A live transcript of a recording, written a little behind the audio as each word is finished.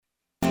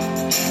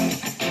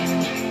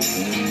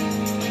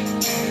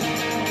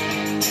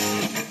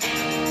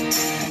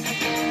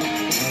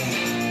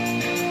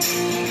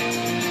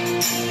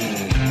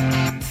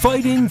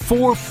Fighting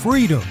for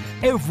freedom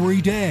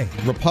every day.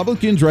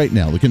 Republicans right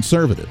now, the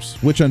conservatives,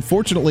 which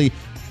unfortunately,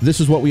 this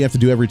is what we have to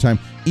do every time,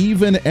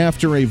 even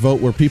after a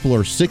vote where people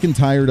are sick and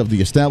tired of the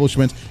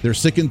establishment, they're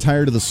sick and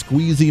tired of the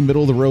squeezy,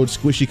 middle-of-the-road,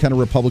 squishy kind of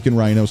Republican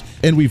rhinos,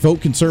 and we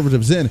vote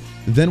conservatives in,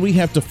 then we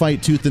have to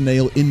fight tooth and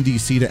nail in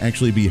D.C. to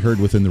actually be heard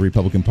within the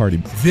Republican Party.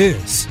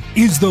 This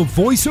is the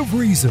Voice of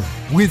Reason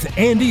with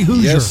Andy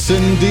Hoosier. Yes,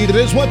 indeed it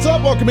is. What's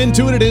up? Welcome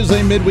into it. It is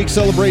a midweek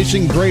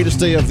celebration, greatest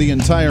day of the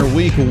entire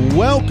week.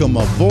 Welcome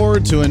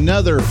aboard to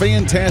another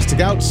fantastic,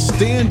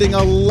 outstanding,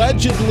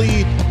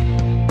 allegedly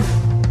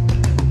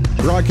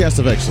broadcast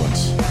of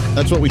excellence.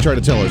 That's what we try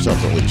to tell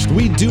ourselves, at least.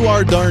 We do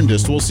our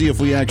darndest. We'll see if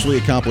we actually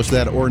accomplish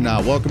that or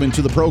not. Welcome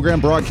into the program,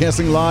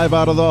 broadcasting live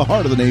out of the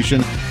heart of the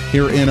nation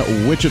here in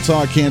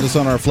Wichita, Kansas,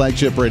 on our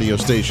flagship radio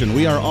station.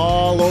 We are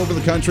all over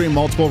the country,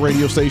 multiple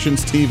radio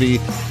stations, TV,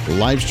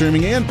 live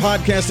streaming, and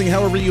podcasting.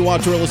 However you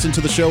watch or listen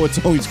to the show,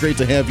 it's always great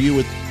to have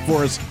you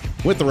for us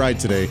with the ride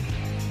today.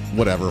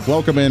 Whatever.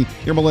 Welcome in.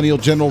 Your Millennial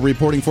General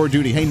reporting for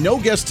duty. Hey, no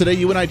guest today.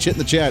 You and I chit in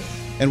the chat,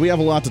 and we have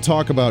a lot to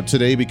talk about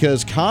today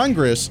because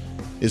Congress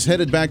is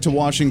headed back to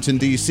Washington,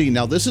 D.C.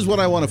 Now, this is what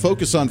I want to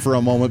focus on for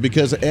a moment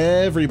because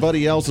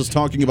everybody else is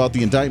talking about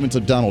the indictments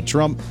of Donald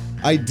Trump.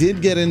 I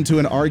did get into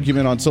an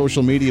argument on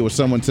social media with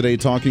someone today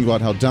talking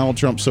about how Donald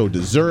Trump so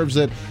deserves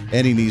it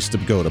and he needs to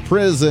go to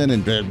prison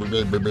and blah, blah,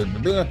 blah, blah,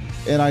 blah, blah,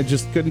 and I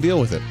just couldn't deal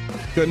with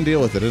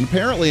it. And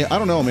apparently, I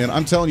don't know, man,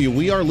 I'm telling you,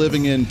 we are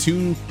living in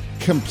two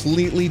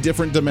completely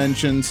different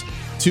dimensions,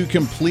 two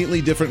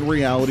completely different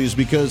realities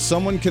because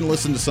someone can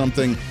listen to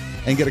something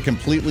and get a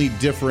completely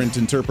different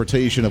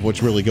interpretation of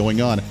what's really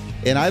going on.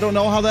 And I don't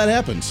know how that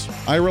happens.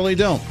 I really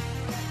don't.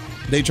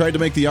 They tried to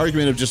make the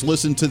argument of just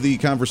listen to the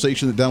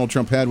conversation that Donald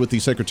Trump had with the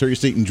Secretary of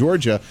State in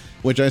Georgia,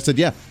 which I said,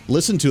 yeah,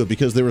 listen to it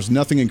because there was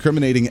nothing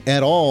incriminating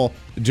at all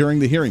during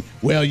the hearing.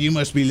 Well, you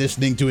must be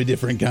listening to a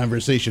different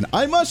conversation.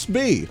 I must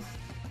be.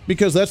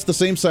 Because that's the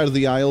same side of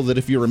the aisle that,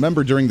 if you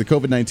remember, during the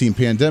COVID-19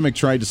 pandemic,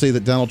 tried to say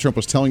that Donald Trump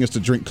was telling us to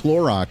drink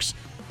Clorox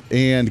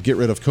and get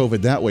rid of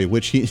COVID that way,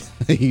 which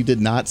he did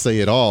not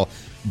say at all.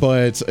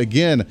 But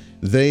again,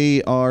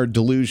 they are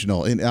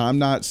delusional. And I'm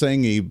not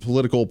saying a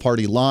political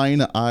party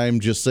line. I'm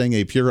just saying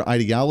a pure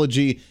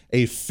ideology,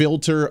 a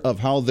filter of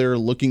how they're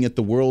looking at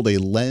the world, a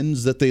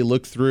lens that they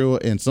look through.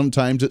 And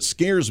sometimes it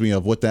scares me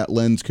of what that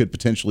lens could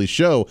potentially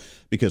show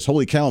because,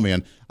 holy cow,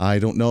 man, I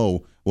don't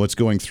know what's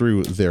going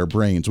through their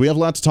brains. We have a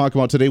lot to talk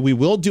about today. We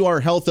will do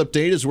our health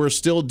update as we're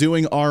still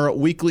doing our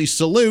weekly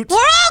salute. We're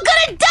all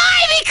gonna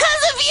die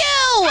because of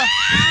you!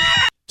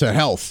 To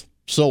health.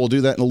 So we'll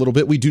do that in a little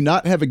bit. We do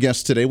not have a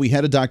guest today. We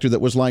had a doctor that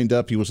was lined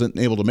up. He wasn't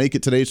able to make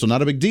it today, so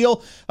not a big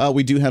deal.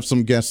 We do have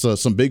some guests,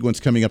 some big ones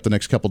coming up the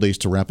next couple days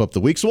to wrap up the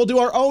week. So we'll do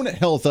our own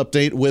health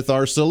update with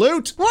our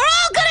salute. We're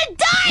all gonna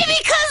die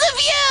because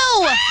of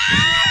you!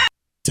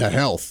 To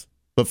health.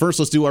 But first,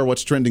 let's do our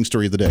What's Trending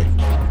story of the day.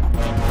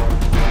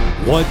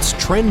 What's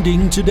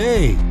trending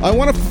today? I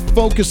want to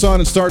focus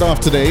on and start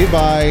off today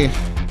by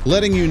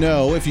letting you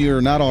know, if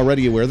you're not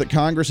already aware, that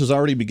Congress is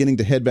already beginning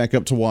to head back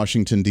up to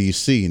Washington,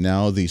 D.C.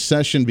 Now, the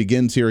session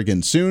begins here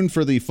again soon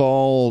for the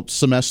fall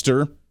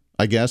semester,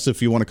 I guess,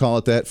 if you want to call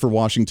it that, for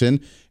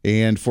Washington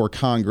and for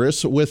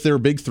Congress with their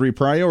big three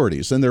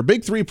priorities. And their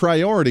big three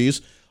priorities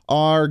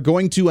are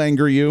going to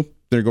anger you,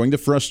 they're going to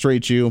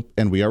frustrate you,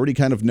 and we already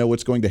kind of know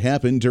what's going to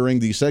happen during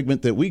the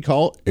segment that we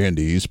call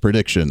Andy's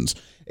Predictions.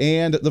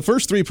 And the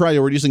first three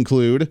priorities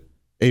include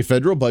a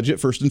federal budget,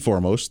 first and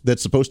foremost,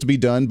 that's supposed to be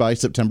done by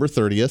September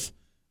 30th,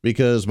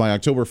 because by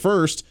October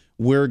 1st,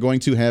 we're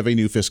going to have a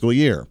new fiscal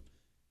year.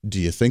 Do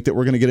you think that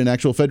we're going to get an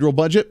actual federal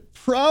budget?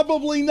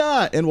 Probably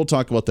not, and we'll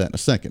talk about that in a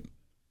second.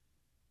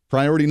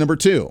 Priority number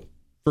 2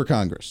 for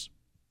Congress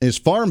is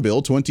Farm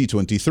Bill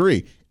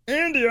 2023.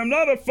 Andy, I'm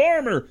not a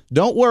farmer.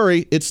 Don't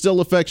worry, it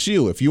still affects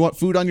you. If you want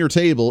food on your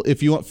table,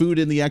 if you want food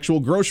in the actual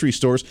grocery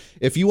stores,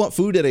 if you want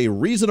food at a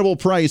reasonable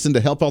price and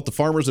to help out the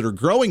farmers that are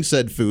growing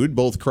said food,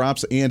 both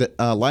crops and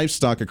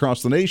livestock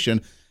across the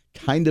nation,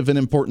 kind of an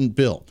important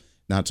bill.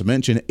 Not to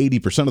mention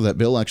 80% of that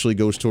bill actually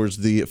goes towards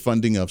the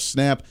funding of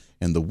SNAP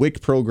and the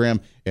WIC program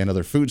and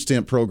other food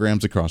stamp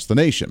programs across the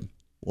nation.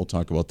 We'll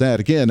talk about that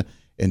again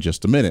in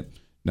just a minute.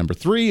 Number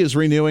 3 is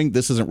renewing,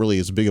 this isn't really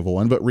as big of a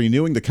one, but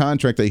renewing the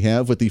contract they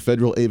have with the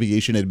Federal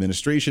Aviation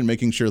Administration,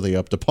 making sure they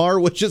up to par,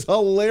 which is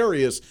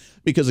hilarious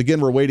because,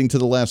 again, we're waiting to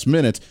the last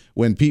minute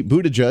when Pete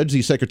Buttigieg,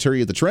 the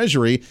Secretary of the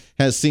Treasury,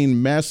 has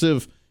seen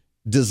massive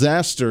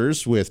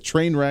disasters with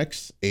train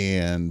wrecks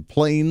and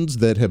planes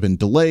that have been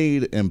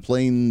delayed and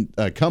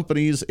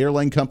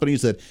airline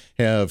companies that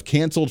have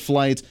canceled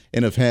flights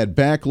and have had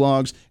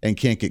backlogs and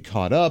can't get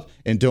caught up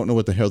and don't know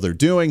what the hell they're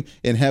doing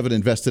and haven't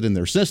invested in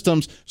their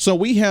systems. So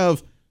we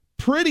have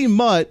pretty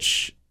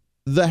much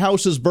the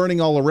house is burning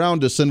all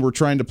around us and we're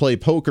trying to play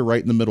poker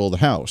right in the middle of the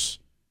house,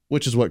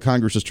 which is what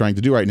Congress is trying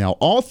to do right now.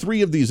 All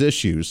 3 of these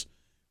issues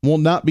will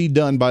not be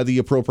done by the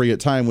appropriate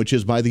time, which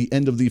is by the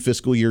end of the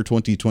fiscal year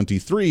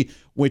 2023,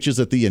 which is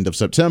at the end of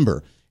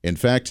September. In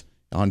fact,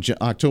 on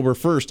October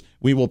 1st,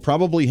 we will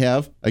probably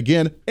have,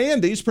 again,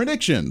 Andy's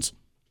predictions.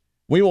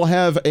 We will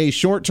have a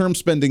short-term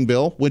spending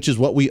bill, which is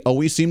what we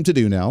always seem to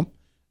do now,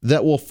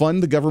 that will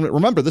fund the government.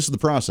 Remember, this is the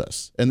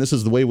process, and this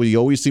is the way we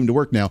always seem to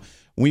work now.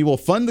 We will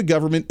fund the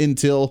government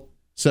until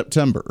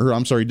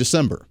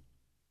December.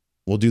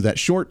 We'll do that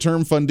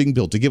short-term funding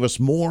bill to give us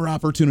more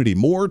opportunity,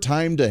 more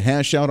time to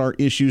hash out our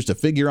issues, to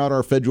figure out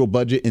our federal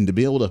budget, and to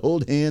be able to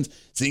hold hands,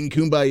 sing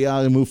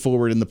Kumbaya, and move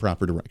forward in the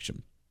proper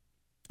direction.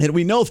 And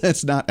we know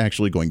that's not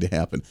actually going to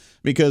happen,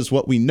 because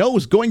what we know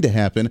is going to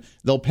happen,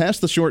 they'll pass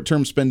the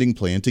short-term spending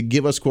plan to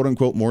give us,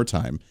 quote-unquote, more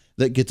time.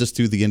 That gets us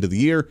through the end of the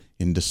year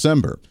in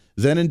December.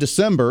 Then in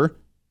December,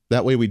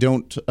 that way we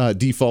don't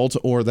default,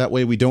 or that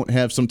way we don't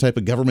have some type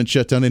of government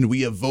shutdown, and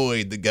we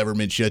avoid the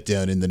government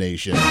shutdown in the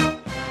nation.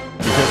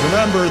 Because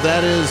remember,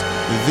 that is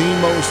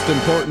the most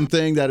important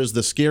thing. That is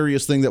the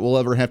scariest thing that we'll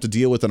ever have to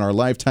deal with in our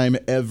lifetime,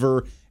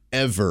 ever,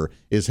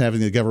 is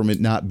having the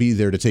government not be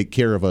there to take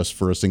care of us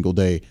for a single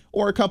day,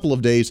 or a couple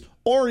of days,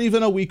 or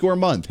even a week or a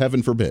month,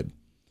 heaven forbid.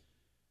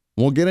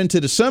 We'll get into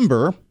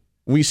December.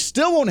 We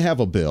still won't have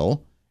a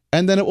bill.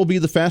 And then it will be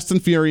the fast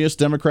and furious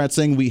Democrats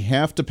saying we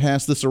have to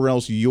pass this or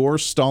else you're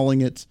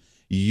stalling it.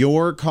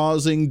 You're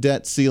causing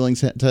debt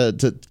ceilings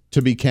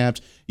to be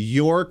capped.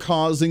 You're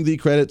causing the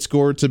credit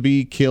score to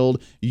be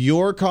killed.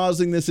 You're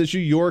causing this issue.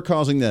 You're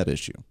causing that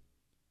issue.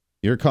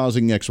 You're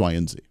causing X, Y,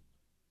 and Z.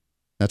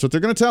 That's what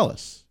they're going to tell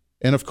us.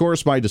 And of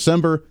course, by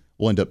December,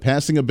 we'll end up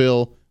passing a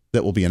bill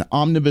that will be an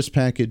omnibus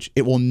package.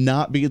 It will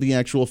not be the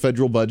actual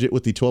federal budget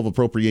with the 12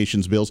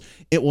 appropriations bills.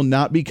 It will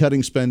not be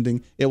cutting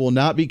spending. It will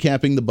not be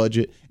capping the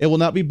budget. It will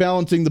not be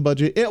balancing the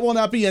budget. It will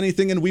not be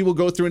anything, and we will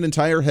go through an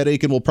entire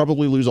headache, and we'll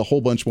probably lose a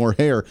whole bunch more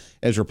hair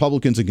as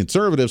Republicans and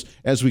conservatives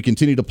as we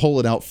continue to pull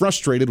it out,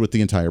 frustrated with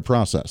the entire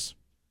process.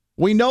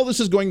 We know this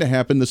is going to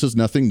happen. This is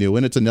nothing new,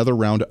 and it's another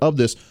round of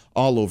this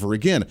all over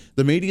again.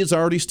 The media is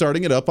already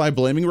starting it up by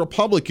blaming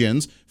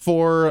Republicans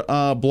for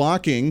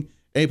blocking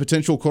a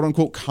potential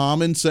quote-unquote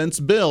common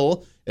sense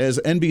bill, as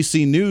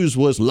NBC News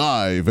was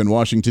live in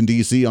Washington,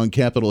 D.C. on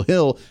Capitol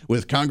Hill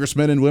with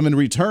congressmen and women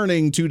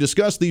returning to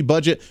discuss the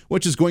budget,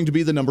 which is going to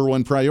be the number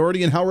one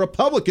priority, and how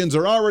Republicans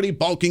are already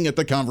balking at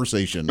the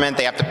conversation.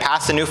 They have to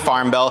pass a new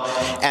farm bill,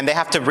 and they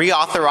have to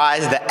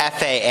reauthorize the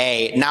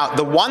FAA. Now,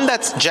 the one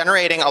that's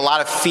generating a lot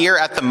of fear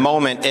at the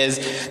moment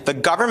is the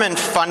government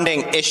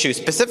funding issue,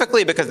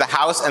 specifically because the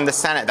House and the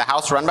Senate, the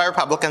House run by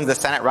Republicans, the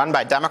Senate run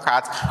by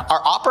Democrats,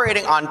 are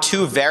operating on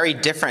two very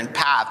different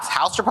paths.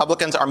 House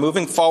Republicans are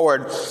moving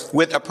forward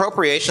with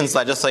appropriations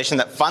legislation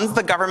that funds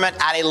the government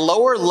at a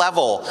lower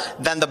level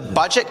than the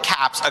budget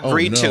caps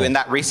agreed to in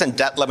that recent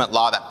debt limit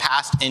law that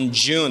passed in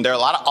June. There are a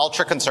lot of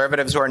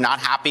ultra-conservatives who are not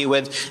happy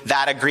with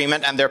that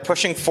agreement, and they're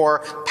pushing for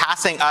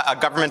passing a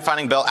government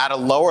funding bill at a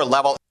lower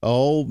level.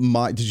 Oh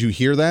my, did you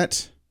hear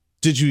that?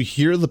 Did you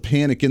hear the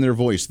panic in their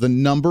voice? The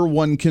number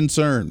one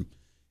concern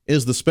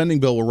is the spending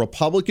bill, where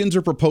Republicans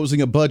are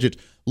proposing a budget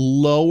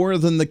lower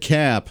than the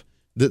cap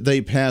that they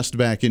passed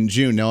back in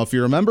June. Now, if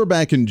you remember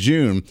back in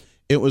June,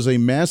 it was a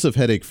massive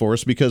headache for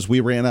us because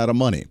we ran out of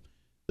money.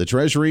 The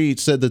Treasury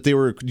said that they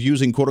were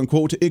using,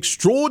 quote-unquote,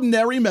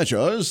 extraordinary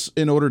measures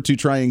in order to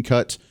try and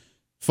cut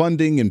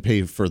funding and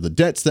pay for the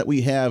debts that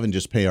we have and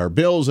just pay our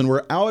bills, and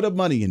we're out of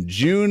money, and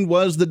June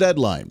was the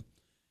deadline.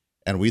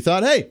 And we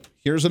thought, hey,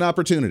 here's an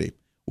opportunity.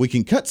 We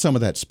can cut some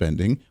of that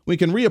spending. We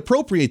can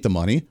reappropriate the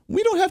money.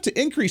 We don't have to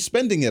increase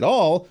spending at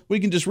all. We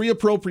can just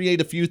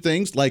reappropriate a few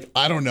things like,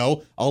 I don't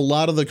know, a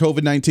lot of the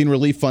COVID-19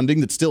 relief funding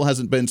that still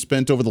hasn't been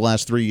spent over the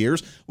last 3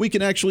 years. We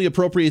can actually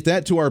appropriate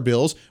that to our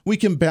bills. We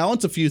can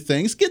balance a few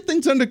things, get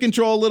things under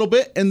control a little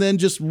bit, and then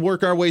just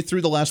work our way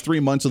through the last 3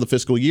 months of the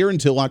fiscal year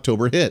until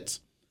October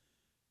hits.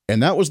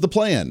 And that was the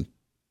plan.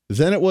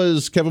 Then it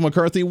was Kevin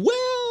McCarthy,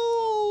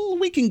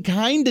 we can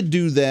kind of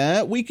do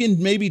that. We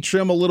can maybe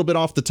trim a little bit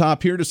off the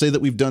top here to say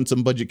that we've done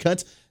some budget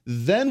cuts.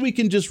 Then we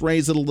can just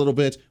raise it a little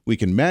bit. We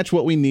can match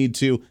what we need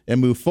to and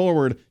move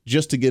forward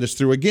just to get us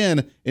through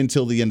again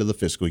until the end of the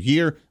fiscal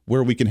year,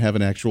 where we can have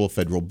an actual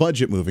federal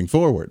budget moving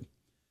forward.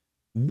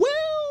 Well,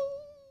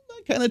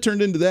 that kind of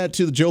turned into that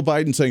to the Joe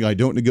Biden saying, I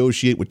don't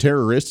negotiate with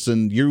terrorists,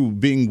 and you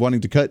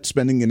wanting to cut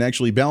spending and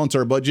actually balance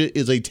our budget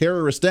is a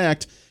terrorist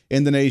act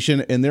in the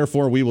nation, and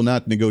therefore we will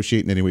not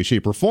negotiate in any way,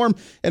 shape, or form.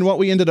 And what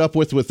we ended up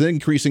with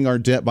increasing our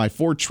debt by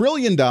 $4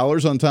 trillion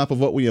on top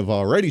of what we have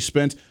already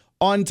spent,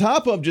 on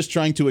top of just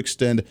trying to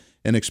extend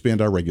and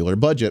expand our regular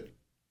budget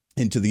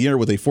into the year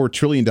with a $4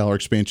 trillion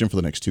expansion for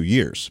the next 2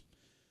 years.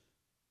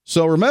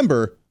 So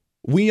remember,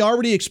 we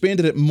already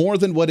expanded it more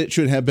than what it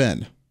should have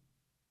been.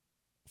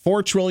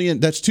 $4 trillion,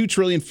 that's $2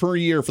 trillion per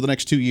year for the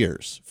next 2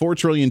 years. $4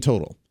 trillion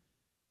total.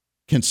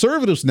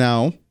 Conservatives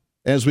now,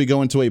 as we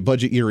go into a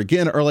budget year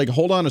again, are like,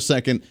 hold on a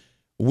second.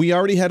 We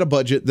already had a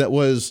budget that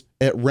was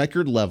at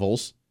record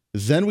levels.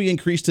 Then we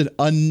increased it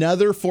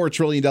another $4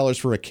 trillion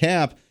for a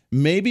cap.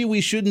 Maybe we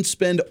shouldn't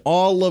spend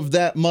all of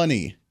that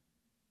money.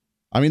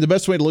 I mean, the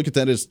best way to look at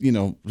that is,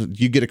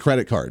 you get a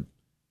credit card.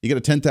 You get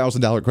a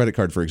 $10,000 credit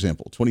card, for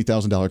example,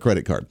 $20,000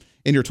 credit card.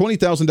 In your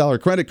 $20,000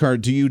 credit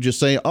card, do you just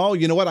say, oh,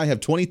 you know what? I have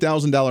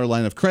 $20,000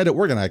 line of credit.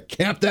 We're going to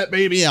cap that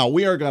baby out.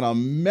 We are going to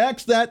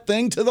max that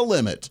thing to the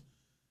limit.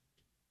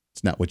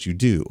 It's not what you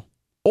do.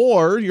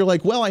 Or you're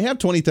like, well, I have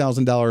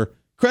 $20,000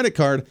 credit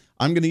card.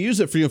 I'm going to use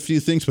it for a few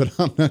things, but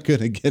I'm not going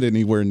to get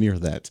anywhere near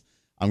that.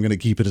 I'm going to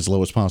keep it as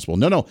low as possible.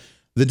 No.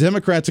 The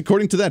Democrats,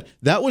 according to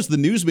that was the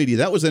news media.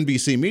 That was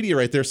NBC media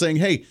right there saying,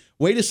 hey,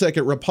 wait a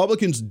second.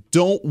 Republicans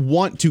don't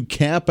want to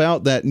cap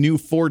out that new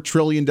 $4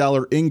 trillion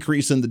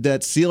increase in the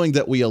debt ceiling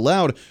that we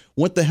allowed.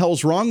 What the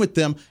hell's wrong with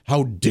them?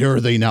 How dare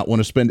they not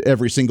want to spend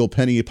every single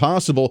penny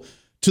possible?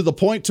 To the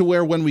point to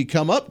where when we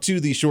come up to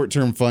the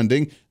short-term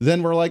funding,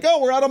 then we're like, oh,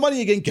 we're out of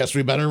money again. Guess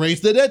we better raise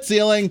the debt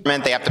ceiling.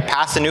 They have to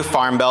pass a new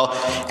farm bill,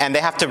 and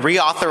they have to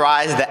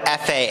reauthorize the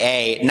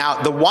FAA.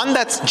 Now, the one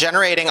that's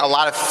generating a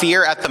lot of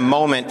fear at the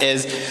moment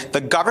is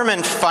the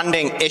government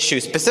funding issue,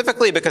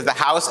 specifically because the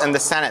House and the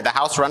Senate, the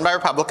House run by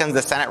Republicans,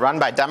 the Senate run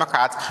by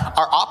Democrats,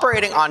 are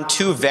operating on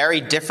two very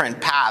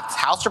different paths.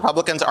 House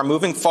Republicans are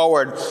moving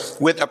forward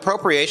with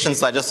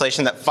appropriations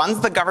legislation that funds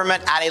the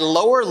government at a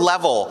lower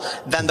level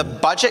than the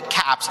budget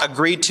cap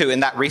agreed to in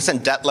that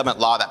recent debt limit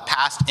law that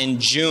passed in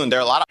June. There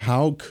are a lot of...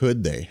 How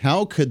could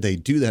they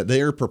do that?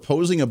 They are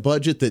proposing a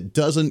budget that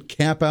doesn't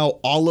cap out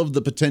all of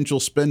the potential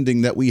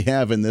spending that we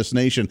have in this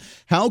nation.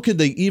 How could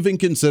they even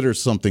consider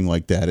something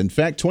like that? In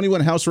fact,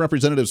 21 House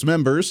Representatives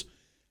members,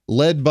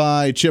 led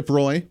by Chip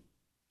Roy,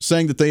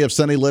 saying that they have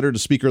sent a letter to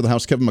Speaker of the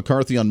House Kevin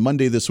McCarthy on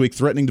Monday this week,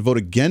 threatening to vote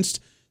against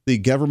the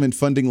government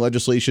funding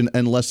legislation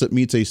unless it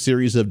meets a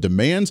series of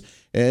demands,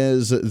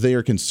 as they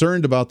are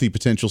concerned about the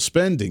potential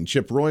spending.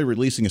 Chip Roy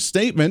releasing a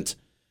statement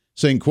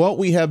saying, quote,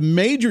 we have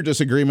major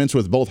disagreements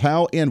with both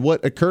how and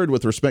what occurred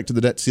with respect to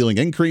the debt ceiling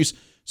increase,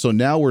 so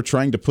now we're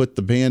trying to put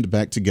the band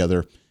back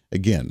together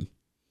again.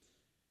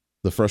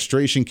 The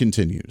frustration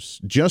continues.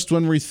 Just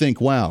when we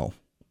think, wow,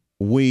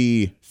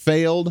 we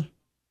failed,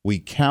 we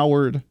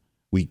cowered,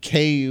 we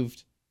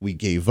caved, we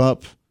gave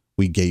up,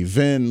 we gave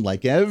in,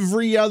 like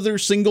every other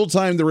single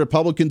time the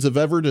Republicans have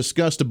ever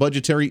discussed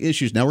budgetary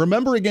issues. Now,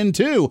 remember again,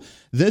 too,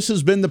 this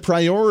has been the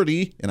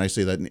priority, and I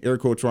say that in air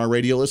quotes for our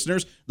radio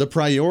listeners, the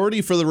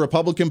priority for the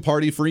Republican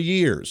Party for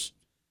years.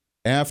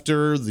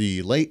 After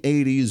the late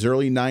 80s,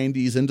 early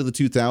 90s, into the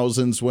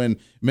 2000s, when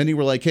many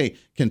were like, hey,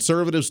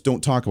 conservatives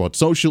don't talk about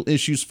social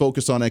issues,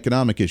 focus on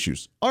economic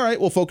issues. All right,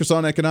 we'll focus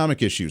on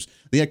economic issues.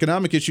 The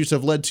economic issues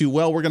have led to,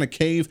 well, we're going to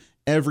cave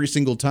every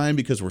single time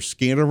because we're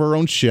scared of our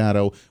own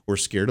shadow. We're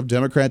scared of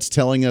Democrats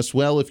telling us,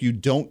 well, if you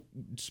don't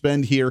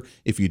spend here,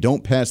 if you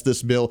don't pass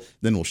this bill,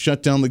 then we'll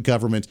shut down the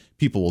government.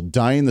 People will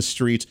die in the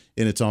streets,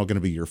 and it's all going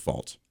to be your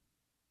fault.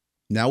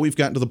 Now we've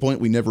gotten to the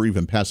point we never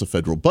even pass a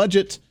federal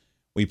budget.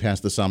 We pass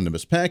this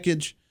omnibus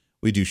package.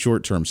 We do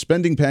short-term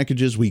spending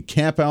packages. We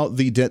cap out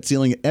the debt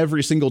ceiling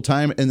every single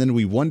time, and then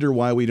we wonder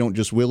why we don't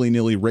just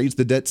willy-nilly raise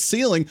the debt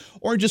ceiling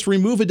or just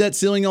remove a debt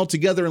ceiling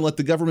altogether and let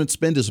the government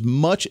spend as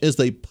much as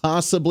they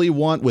possibly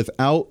want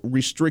without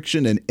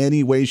restriction in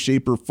any way,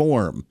 shape, or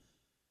form.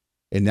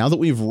 And now that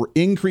we've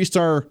increased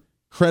our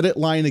credit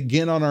line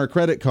again on our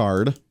credit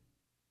card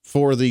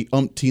for the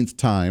umpteenth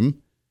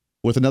time,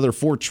 with another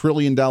 $4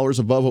 trillion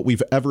above what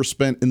we've ever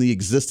spent in the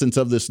existence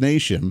of this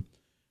nation,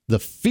 the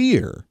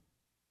fear,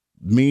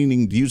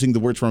 meaning using the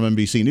words from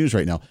NBC News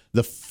right now,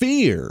 the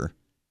fear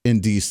in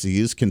D.C.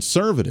 is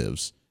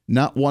conservatives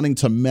not wanting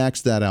to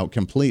max that out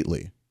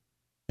completely.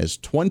 As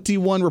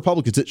 21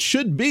 Republicans, it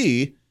should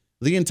be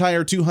the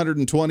entire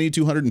 220,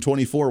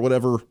 224,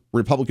 whatever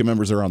Republican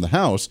members are on the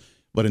House,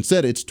 but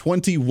instead it's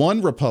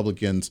 21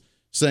 Republicans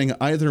saying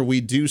either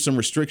we do some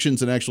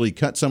restrictions and actually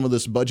cut some of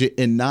this budget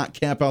and not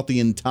cap out the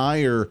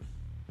entire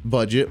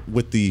budget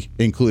with the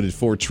included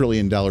 $4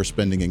 trillion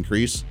spending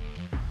increase,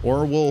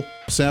 or we'll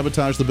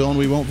sabotage the bill and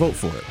we won't vote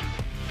for it.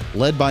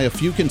 Led by a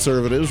few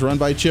conservatives, run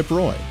by Chip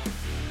Roy.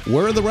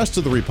 Where are the rest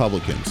of the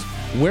Republicans?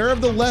 Where are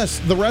the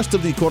rest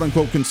of the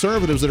quote-unquote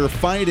conservatives that are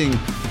fighting,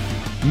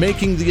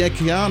 making the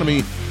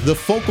economy the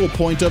focal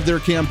point of their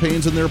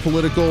campaigns and their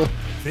political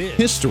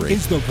history?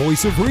 This is the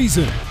Voice of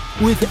Reason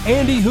with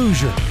Andy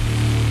Hoosier.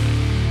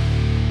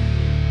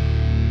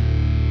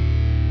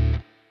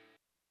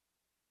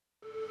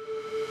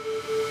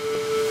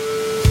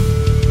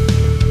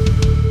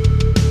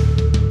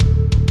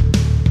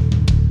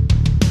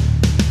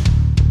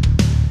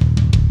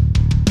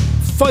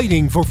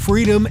 Fighting for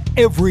freedom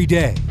every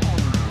day.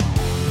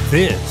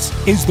 This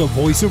is the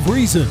Voice of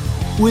Reason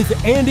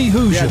with Andy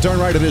Hoosier. Yeah, darn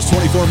right. It is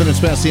 24 minutes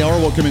past the hour.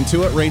 Welcome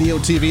into it. Radio,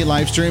 TV,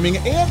 live streaming,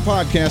 and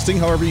podcasting.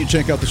 However you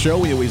check out the show,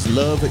 we always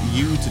love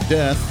you to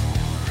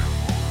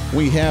death.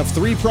 We have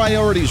three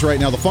priorities right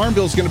now. The Farm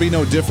Bill is going to be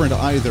no different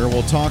either.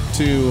 We'll talk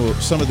to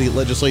some of the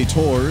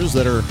legislators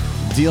that are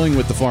dealing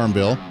with the Farm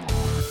Bill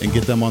and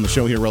get them on the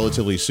show here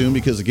relatively soon,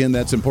 because again,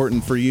 that's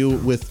important for you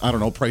with,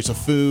 price of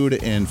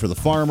food, and for the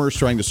farmers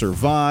trying to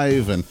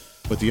survive, and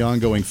with the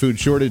ongoing food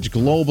shortage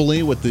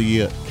globally, with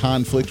the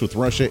conflict with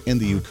Russia and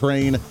the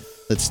Ukraine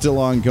that's still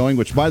ongoing,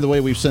 which, by the way,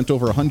 we've sent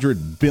over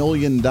 $100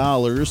 billion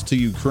to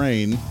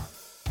Ukraine.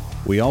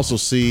 We also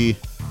see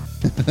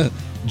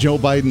Joe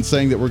Biden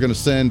saying that we're going to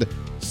send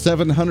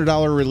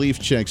 $700 relief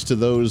checks to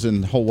those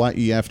in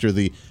Hawaii after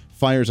the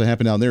fires that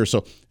happened down there.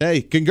 So,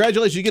 hey,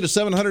 congratulations. You get a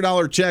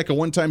 $700 check, a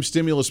one-time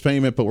stimulus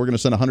payment, but we're going to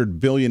send $100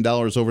 billion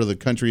over the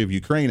country of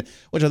Ukraine,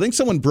 which I think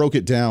someone broke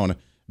it down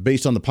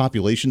based on the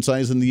population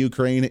size in the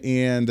Ukraine,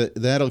 and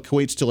that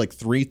equates to like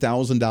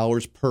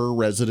 $3,000 per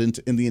resident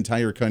in the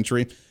entire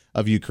country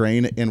of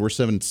Ukraine, and we're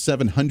sending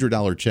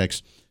 $700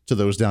 checks to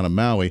those down in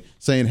Maui,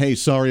 saying, hey,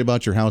 sorry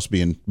about your house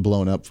being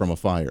blown up from a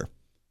fire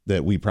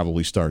that we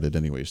probably started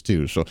anyways,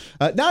 too. So,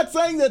 not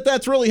saying that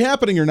that's really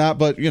happening or not,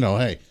 but,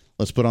 hey,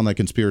 let's put on that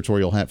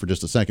conspiratorial hat for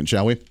just a second,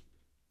 shall we?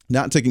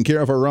 Not taking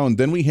care of our own.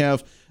 Then we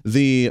have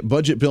the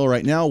budget bill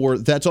right now where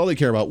that's all they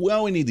care about.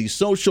 Well, we need these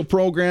social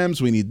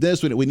programs. We need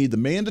this. We need the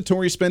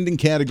mandatory spending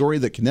category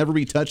that can never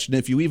be touched. And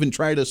if you even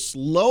try to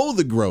slow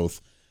the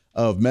growth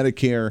of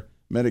Medicare,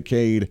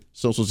 Medicaid,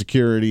 Social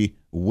Security,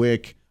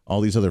 WIC, all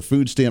these other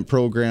food stamp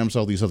programs,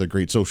 all these other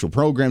great social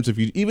programs, if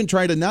you even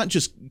try to not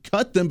just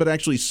cut them, but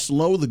actually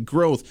slow the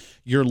growth,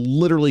 you're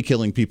literally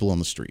killing people on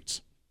the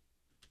streets.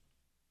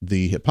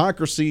 The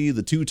hypocrisy,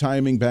 the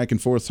two-timing back and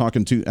forth,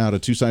 talking out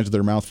of two sides of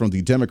their mouth from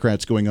the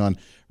Democrats going on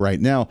right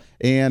now.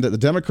 And the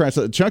Democrats,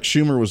 Chuck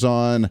Schumer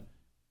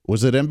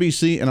was it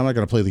NBC? And I'm not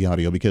going to play the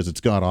audio because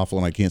it's god-awful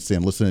and I can't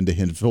stand listening to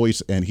his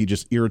voice, and he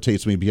just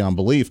irritates me beyond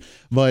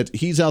belief. But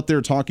he's out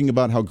there talking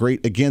about how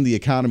great, again, the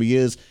economy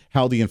is,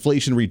 how the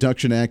Inflation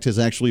Reduction Act has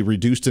actually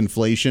reduced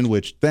inflation,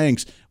 which,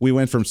 thanks, we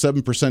went from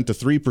 7% to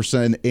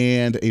 3%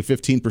 and a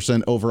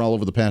 15% overall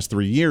over the past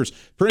 3 years.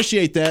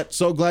 Appreciate that.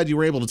 So glad you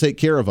were able to take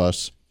care of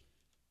us.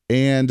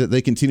 And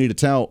they continue to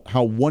tell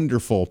how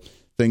wonderful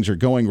things are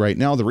going right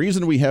now. The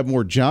reason we have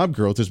more job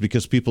growth is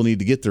because people need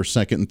to get their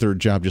second and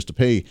third job just to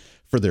pay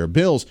for their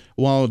bills,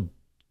 while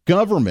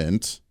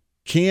government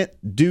can't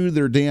do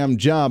their damn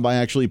job by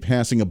actually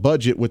passing a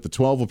budget with the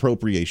 12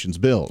 appropriations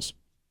bills.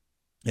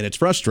 And it's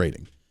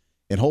frustrating.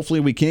 And hopefully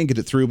we can get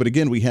it through. But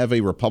again, we have a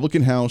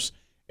Republican House,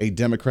 a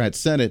Democrat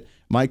Senate.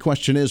 My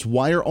question is,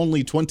 why are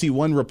only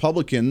 21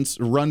 Republicans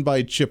run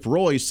by Chip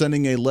Roy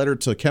sending a letter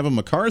to Kevin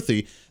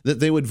McCarthy that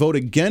they would vote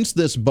against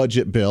this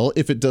budget bill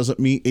if it doesn't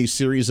meet a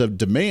series of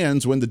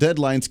demands when the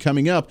deadline's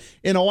coming up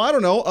in,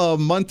 a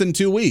month and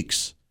 2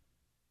 weeks?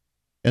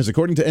 As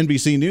according to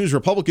NBC News,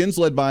 Republicans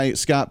led by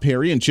Scott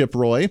Perry and Chip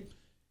Roy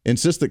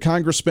insist that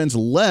Congress spends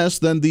less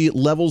than the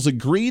levels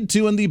agreed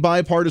to in the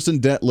bipartisan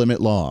debt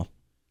limit law.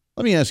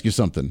 Let me ask you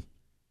something.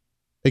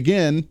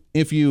 Again,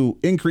 if you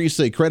increase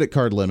a credit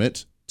card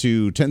limit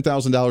to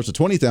 $10,000 to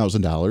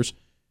 $20,000,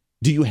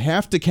 do you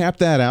have to cap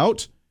that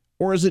out?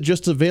 Or is it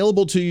just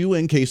available to you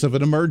in case of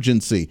an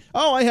emergency?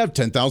 Oh, I have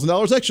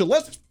 $10,000 extra.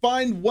 Let's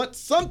find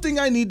something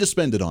I need to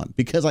spend it on,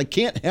 because I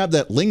can't have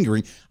that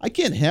lingering. I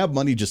can't have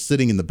money just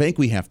sitting in the bank.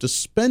 We have to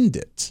spend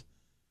it.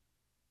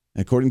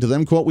 According to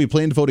them, quote, we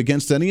plan to vote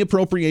against any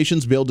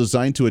appropriations bill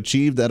designed to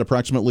achieve that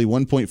approximately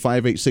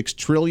 $1.586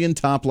 trillion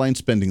top-line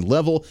spending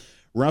level,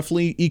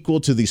 roughly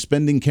equal to the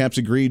spending caps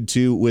agreed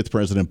to with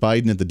President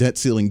Biden at the debt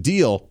ceiling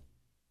deal,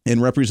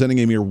 and representing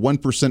a mere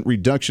 1%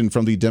 reduction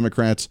from the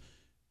Democrats'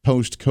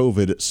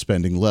 post-COVID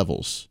spending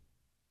levels.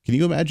 Can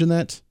you imagine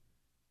that?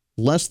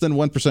 Less than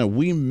 1%.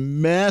 We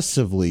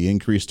massively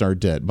increased our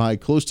debt by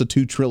close to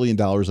 $2 trillion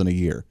in a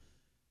year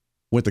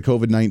with the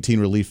COVID-19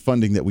 relief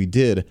funding that we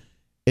did.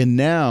 And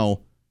now,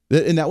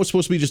 and that was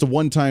supposed to be just a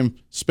one-time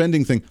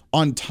spending thing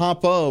on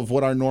top of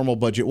what our normal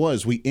budget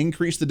was. We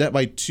increased the debt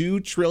by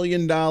 $2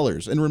 trillion.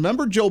 And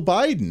remember, Joe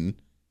Biden,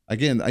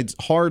 again, it's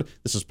hard.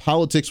 This is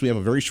politics. We have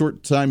a very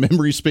short time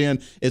memory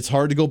span. It's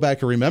hard to go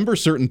back and remember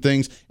certain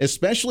things,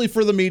 especially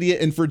for the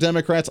media and for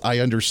Democrats. I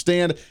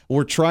understand.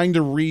 We're trying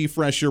to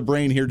refresh your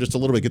brain here just a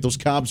little bit, get those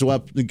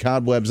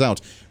cobwebs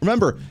out.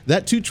 Remember,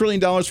 that $2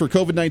 trillion for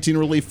COVID-19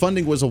 relief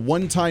funding was a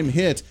one-time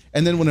hit.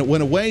 And then when it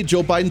went away,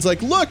 Joe Biden's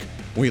like, look,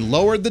 we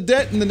lowered the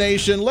debt in the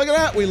nation. Look at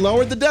that. We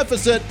lowered the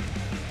deficit.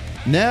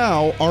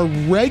 Now, our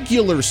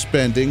regular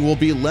spending will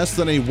be less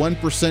than a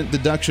 1%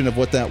 deduction of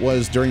what that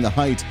was during the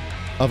height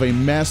of a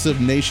massive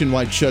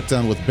nationwide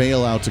shutdown with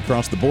bailouts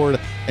across the board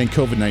and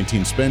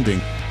COVID-19 spending.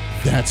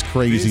 That's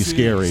crazy This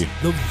scary. is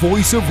the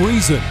Voice of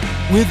Reason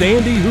with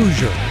Andy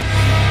Hoosier.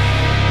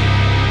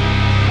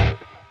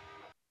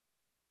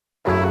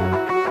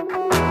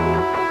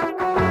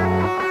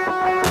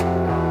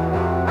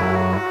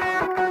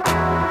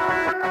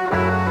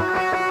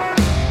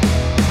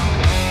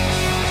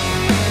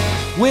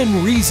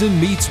 When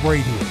Reason meets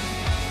radio,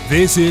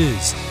 this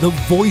is the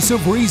Voice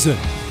of Reason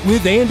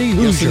with Andy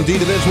Hoosier. Yes,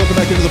 indeed it is. Welcome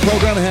back into the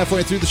program.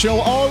 Halfway through the show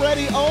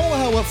already. Oh,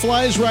 how it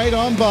flies right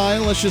on by.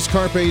 Let's just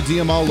carpe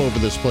diem all over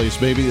this place,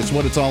 baby. It's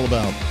what it's all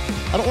about.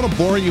 I don't want to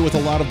bore you with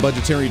a lot of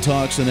budgetary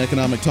talks and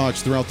economic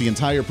talks throughout the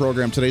entire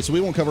program today, so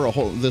we won't cover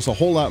this a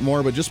whole lot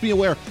more, but just be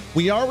aware,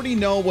 we already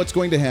know what's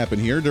going to happen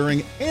here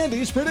during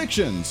Andy's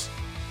predictions.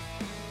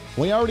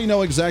 We already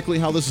know exactly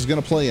how this is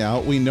going to play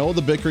out. We know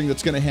the bickering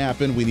that's going to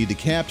happen. We need to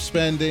cap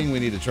spending. We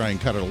need to try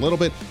and cut it a little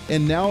bit.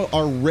 And now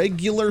our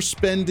regular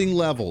spending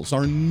levels,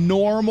 our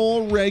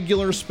normal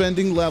regular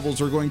spending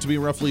levels are going to be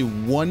roughly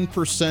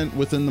 1%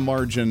 within the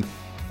margin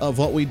of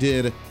what we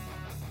did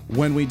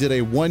when we did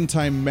a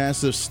one-time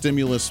massive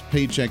stimulus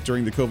paycheck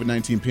during the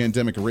COVID-19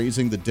 pandemic,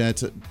 raising the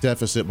debt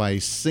deficit by a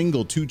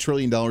single $2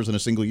 trillion in a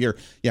single year.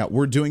 Yeah,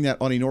 we're doing that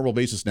on a normal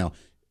basis now.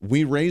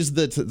 We raised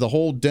the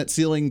whole debt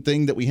ceiling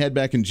thing that we had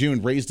back in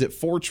June, raised it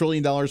 $4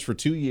 trillion for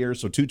 2 years,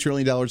 so $2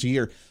 trillion a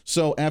year.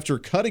 So after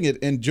cutting it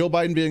and Joe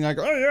Biden being like,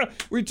 oh yeah,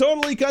 we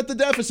totally cut the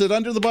deficit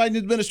under the Biden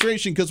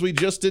administration because we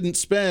just didn't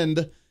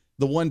spend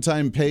the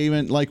one-time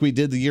payment like we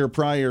did the year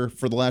prior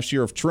for the last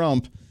year of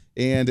Trump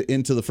and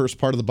into the first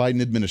part of the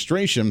Biden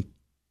administration.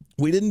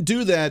 We didn't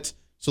do that,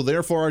 so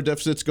therefore our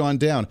deficit's gone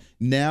down.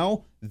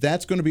 Now,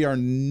 that's going to be our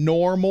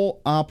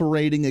normal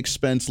operating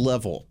expense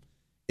level.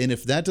 And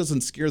if that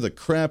doesn't scare the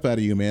crap out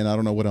of you, man, I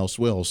don't know what else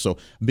will. So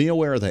be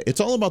aware of that.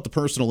 It's all about the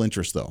personal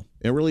interest, though.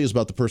 It really is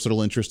about the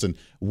personal interest and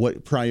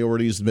what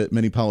priorities that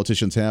many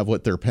politicians have,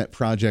 what their pet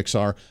projects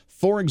are.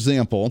 For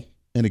example,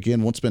 and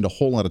again, won't spend a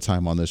whole lot of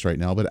time on this right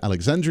now, but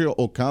Alexandria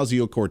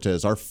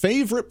Ocasio-Cortez, our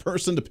favorite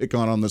person to pick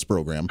on this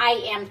program.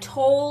 I am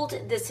told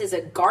this is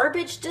a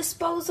garbage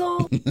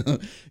disposal.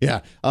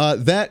 Yeah,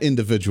 that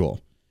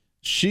individual.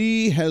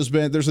 She has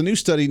been, there's a new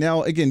study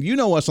now. Again, you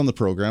know us on the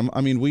program.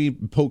 I mean, we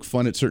poke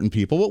fun at certain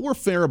people, but we're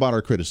fair about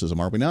our criticism,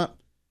 are we not?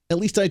 At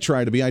least I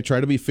try to be. I try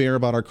to be fair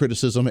about our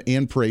criticism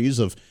and praise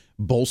of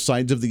both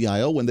sides of the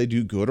aisle when they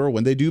do good or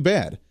when they do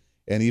bad.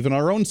 And even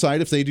our own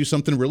side, if they do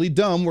something really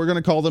dumb, we're going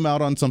to call them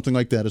out on something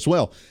like that as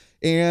well.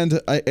 And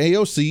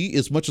AOC,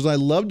 as much as I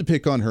love to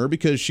pick on her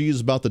because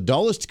she's about the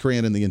dullest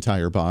crayon in the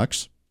entire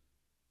box,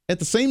 at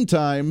the same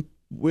time,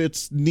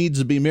 it needs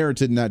to be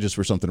merited, not just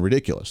for something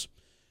ridiculous.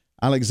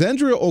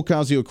 Alexandria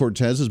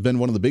Ocasio-Cortez has been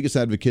one of the biggest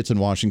advocates in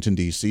Washington,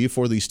 D.C.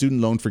 for the student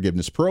loan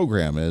forgiveness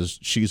program, as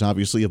she's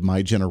obviously of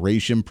my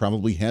generation,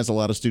 probably has a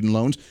lot of student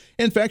loans.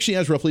 In fact, she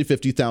has roughly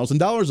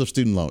 $50,000 of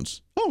student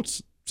loans. Oh,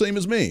 it's same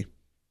as me.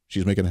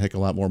 She's making a heck of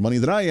a lot more money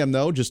than I am,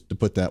 though, just to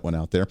put that one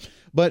out there.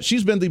 But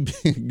she's been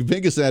the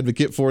biggest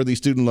advocate for the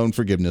student loan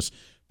forgiveness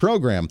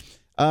program.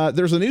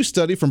 There's a new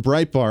study from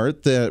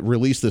Breitbart that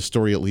released this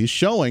story, at least,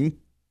 showing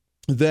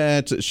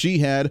that she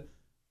had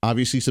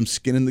obviously some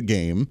skin in the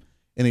game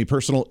and a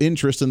personal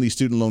interest in the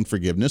student loan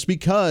forgiveness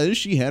because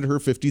she had her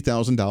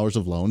 $50,000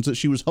 of loans that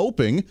she was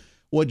hoping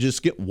would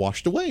just get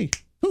washed away.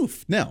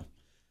 Poof. Now,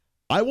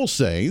 I will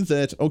say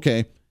that,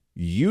 okay,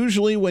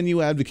 usually when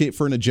you advocate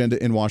for an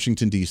agenda in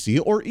Washington, D.C.,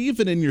 or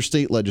even in your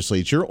state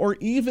legislature, or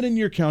even in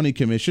your county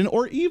commission,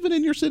 or even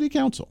in your city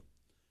council,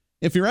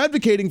 if you're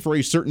advocating for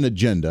a certain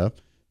agenda,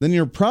 then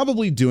you're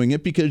probably doing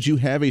it because you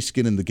have a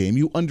skin in the game,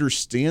 you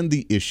understand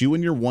the issue,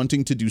 and you're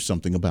wanting to do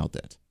something about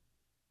that.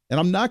 And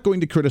I'm not going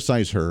to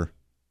criticize her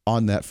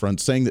on that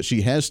front, saying that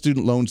she has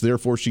student loans,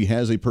 therefore she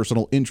has a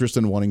personal interest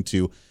in wanting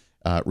to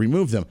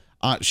remove them.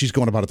 She's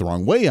going about it the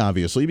wrong way,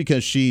 obviously,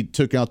 because she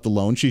took out the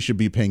loan. She should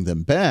be paying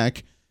them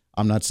back.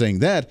 I'm not saying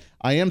that.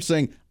 I am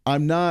saying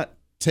I'm not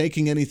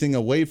taking anything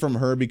away from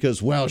her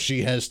because, well,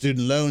 she has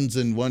student loans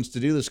and wants to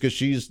do this because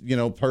she's,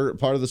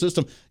 part of the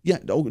system. Yeah,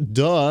 oh,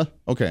 duh.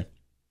 Okay.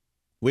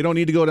 We don't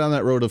need to go down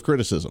that road of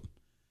criticism.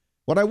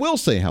 What I will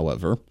say,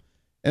 however,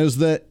 is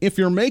that if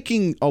you're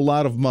making a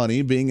lot of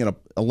money being an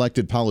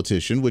elected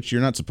politician, which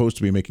you're not supposed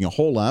to be making a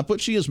whole lot, but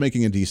she is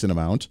making a decent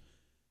amount,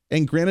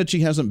 and granted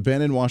she hasn't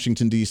been in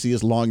Washington, D.C.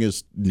 as long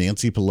as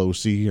Nancy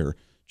Pelosi or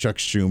Chuck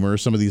Schumer,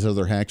 some of these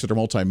other hacks that are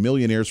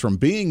multimillionaires from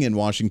being in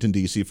Washington,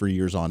 D.C. for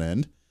years on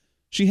end,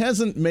 she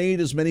hasn't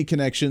made as many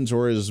connections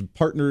or has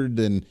partnered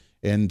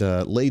and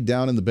laid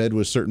down in the bed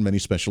with certain many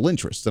special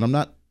interests. And I'm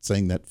not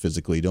saying that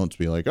physically. Don't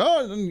be like,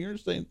 oh, you're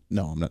saying.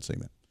 No, I'm not saying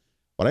that.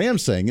 What I am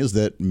saying is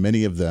that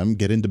many of them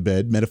get into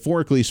bed,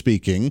 metaphorically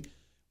speaking,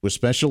 with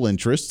special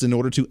interests in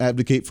order to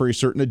advocate for a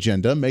certain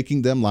agenda,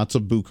 making them lots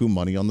of buku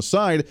money on the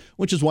side,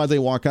 which is why they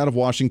walk out of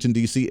Washington,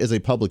 D.C. as a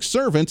public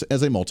servant,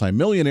 as a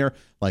multimillionaire,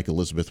 like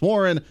Elizabeth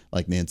Warren,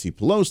 like Nancy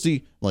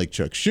Pelosi, like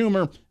Chuck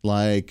Schumer,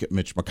 like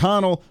Mitch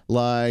McConnell,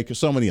 like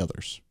so many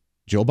others.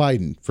 Joe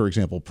Biden, for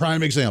example,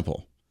 prime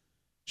example.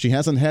 She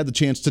hasn't had the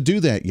chance to do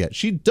that yet.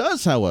 She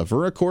does,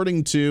 however,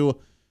 according to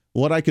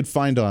what I could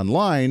find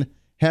online,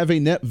 have a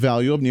net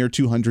value of near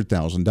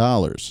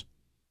 $200,000.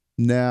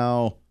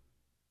 Now,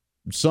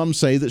 some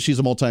say that she's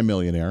a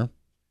multimillionaire.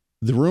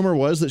 The rumor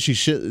was that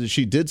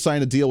she did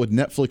sign a deal with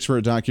Netflix for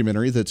a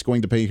documentary that's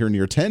going to pay her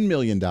near $10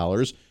 million.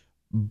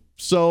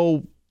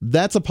 So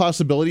that's a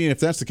possibility, and if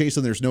that's the case,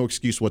 then there's no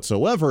excuse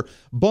whatsoever.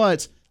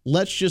 But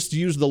let's just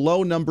use the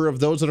low number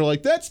of those that are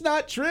like, that's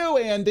not true,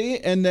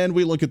 Andy. And then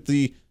we look at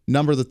the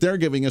number that they're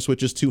giving us,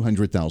 which is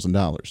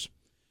 $200,000.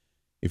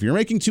 If you're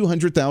making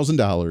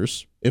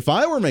 $200,000, if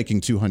I were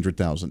making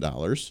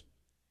 $200,000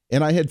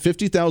 and I had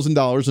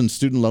 $50,000 in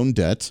student loan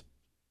debt,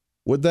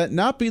 would that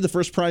not be the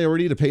first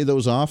priority to pay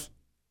those off?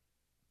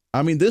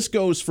 I mean, this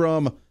goes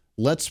from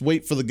let's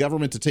wait for the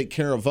government to take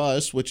care of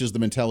us, which is the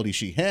mentality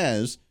she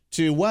has,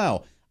 to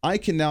wow, I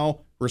can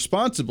now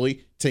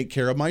responsibly take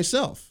care of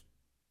myself.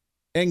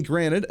 And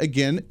granted,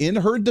 again, in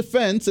her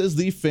defense as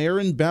the fair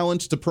and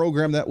balanced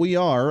program that we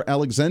are,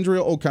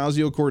 Alexandria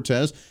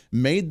Ocasio-Cortez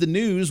made the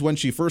news when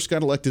she first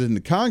got elected into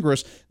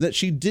Congress that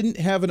she didn't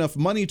have enough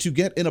money to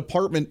get an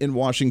apartment in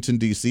Washington,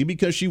 D.C.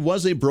 because she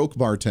was a broke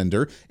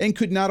bartender and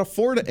could not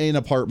afford an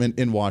apartment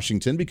in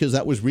Washington because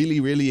that was really,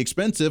 really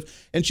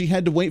expensive, and she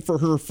had to wait for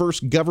her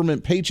first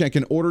government paycheck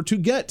in order to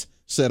get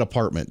said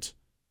apartment.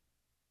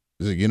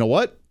 You know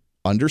what?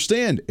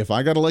 Understand, if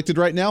I got elected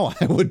right now,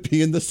 I would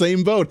be in the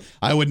same boat.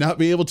 I would not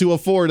be able to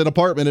afford an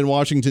apartment in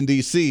Washington,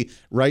 D.C.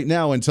 right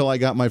now until I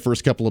got my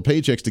first couple of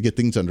paychecks to get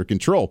things under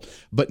control.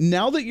 But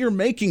now that you're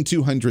making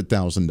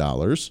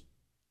 $200,000,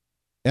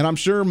 and I'm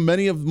sure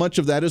much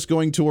of that is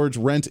going towards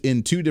rent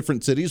in two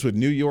different cities with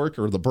New York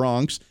or the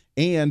Bronx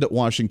and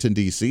Washington,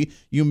 D.C.,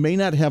 you may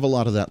not have a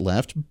lot of that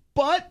left,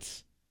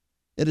 but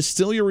it is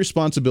still your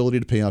responsibility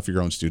to pay off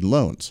your own student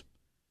loans.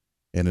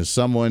 And as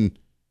someone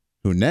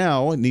who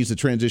now needs to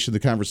transition the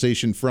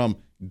conversation from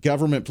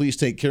government, please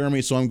take care of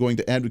me, so I'm going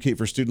to advocate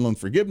for student loan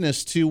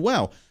forgiveness, to,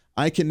 wow,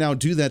 I can now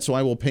do that, so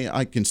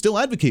I can still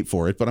advocate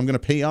for it, but I'm going to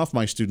pay off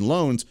my student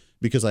loans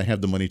because I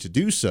have the money to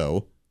do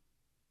so.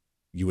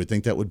 You would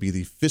think that would be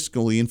the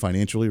fiscally and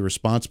financially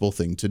responsible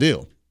thing to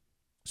do.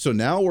 So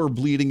now we're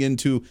bleeding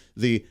into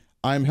the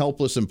I'm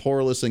helpless and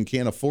powerless and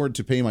can't afford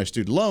to pay my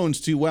student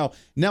loans to, well,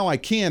 now I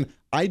can,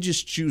 I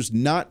just choose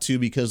not to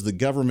because the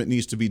government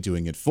needs to be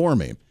doing it for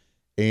me.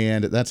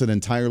 And that's an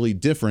entirely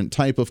different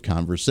type of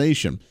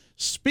conversation.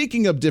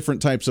 Speaking of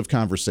different types of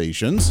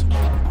conversations,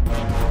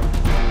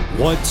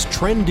 what's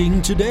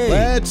trending today?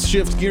 Let's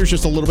shift gears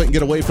just a little bit and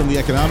get away from the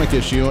economic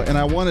issue. And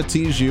I want to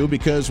tease you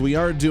because we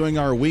are doing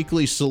our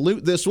weekly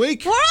salute this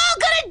week. We're all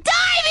gonna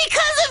die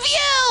because of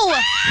you!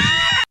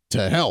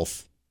 To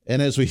health.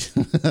 And as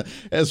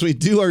we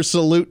do our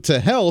salute to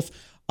health,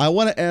 I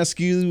want to ask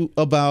you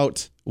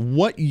about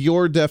what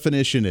your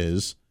definition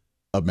is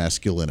of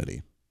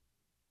masculinity.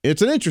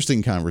 It's an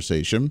interesting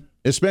conversation,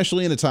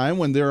 especially in a time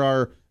when there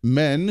are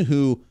men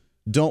who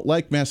don't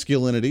like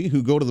masculinity,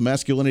 who go to the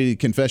masculinity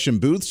confession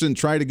booths and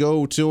try to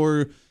go to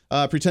or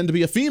pretend to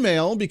be a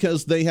female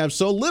because they have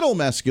so little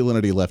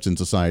masculinity left in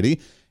society.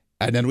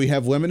 And then we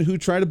have women who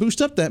try to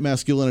boost up that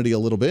masculinity a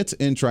little bit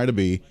and try to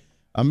be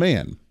a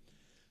man.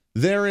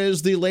 There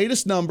is the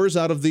latest numbers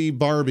out of the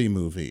Barbie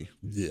movie.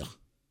 The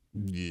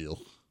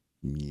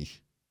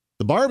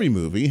Barbie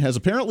movie has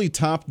apparently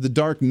topped The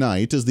Dark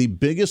Knight as the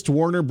biggest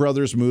Warner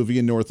Brothers movie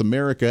in North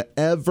America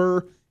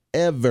ever,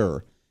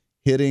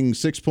 hitting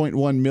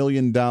 $6.1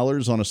 million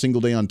on a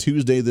single day on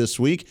Tuesday this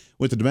week,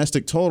 with the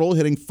domestic total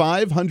hitting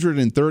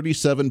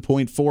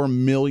 $537.4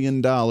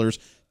 million,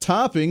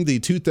 topping the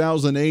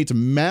 2008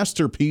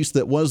 masterpiece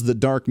that was The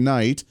Dark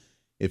Knight.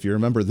 If you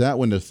remember that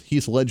one, with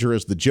Heath Ledger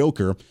as the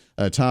Joker,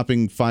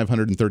 topping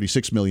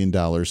 $536 million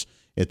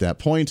at that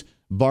point.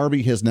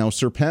 Barbie has now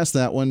surpassed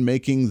that one,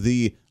 making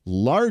the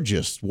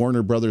largest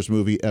Warner Brothers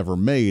movie ever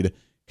made,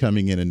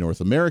 coming in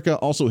North America,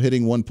 also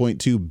hitting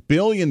 $1.2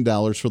 billion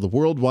for the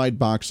worldwide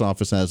box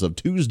office as of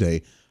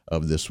Tuesday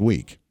of this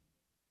week.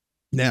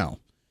 Now,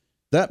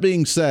 that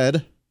being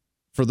said,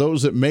 for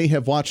those that may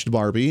have watched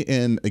Barbie,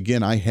 and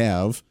again, I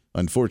have,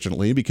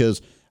 unfortunately,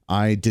 because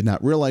I did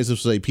not realize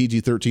this was a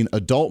PG-13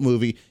 adult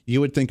movie.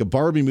 You would think a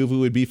Barbie movie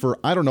would be for,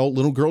 I don't know,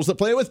 little girls that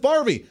play with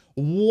Barbie.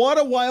 What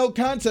a wild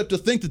concept to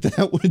think that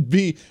that would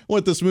be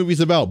what this movie's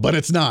about, but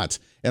it's not.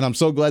 And I'm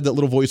so glad that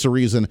little voice of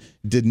reason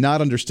did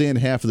not understand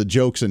half of the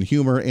jokes and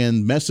humor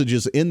and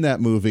messages in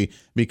that movie,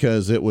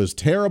 because it was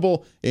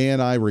terrible,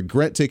 and I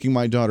regret taking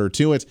my daughter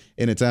to it,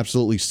 and it's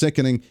absolutely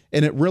sickening.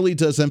 And it really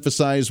does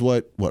emphasize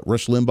what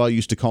Rush Limbaugh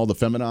used to call the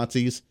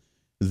feminazis,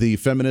 the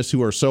feminists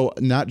who are so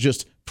not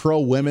just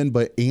pro-women,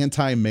 but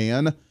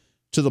anti-man,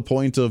 to the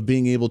point of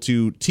being able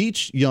to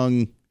teach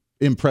young,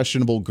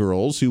 impressionable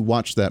girls who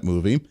watch that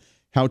movie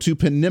how to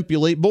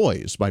manipulate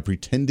boys by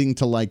pretending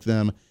to like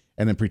them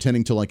and then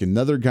pretending to like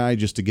another guy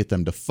just to get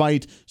them to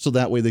fight, so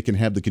that way they can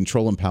have the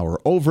control and power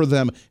over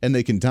them and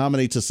they can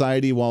dominate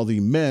society, while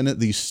the men,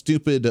 the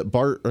stupid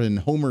Bart and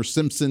Homer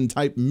Simpson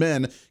type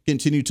men,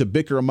 continue to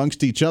bicker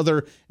amongst each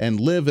other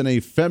and live in a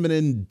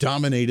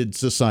feminine-dominated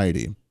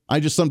society. I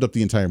just summed up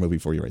the entire movie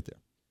for you right there.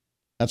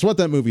 That's what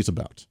that movie's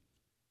about.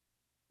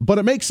 But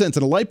it makes sense,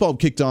 and a light bulb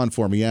kicked on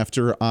for me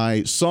after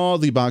I saw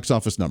the box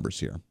office numbers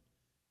here.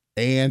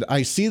 And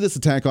I see this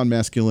attack on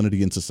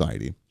masculinity in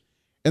society.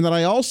 And then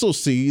I also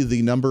see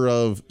the number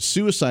of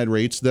suicide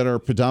rates that are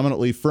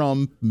predominantly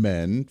from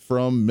men,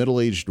 from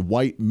middle-aged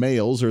white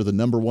males, are the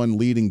number one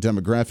leading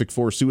demographic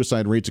for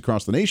suicide rates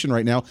across the nation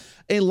right now.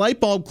 A light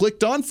bulb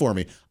clicked on for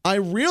me. I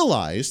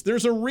realized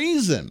there's a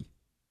reason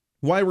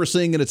why we're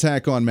seeing an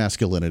attack on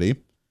masculinity.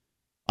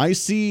 I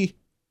see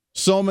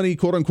so many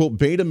quote-unquote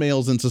beta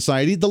males in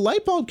society. The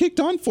light bulb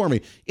kicked on for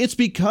me. It's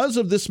because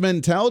of this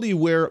mentality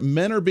where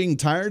men are being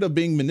tired of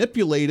being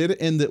manipulated,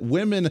 and that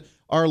women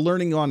are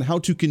learning on how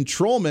to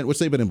control men, which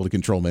they've been able to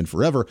control men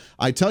forever.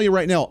 I tell you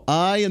right now,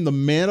 I am the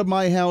man of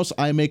my house.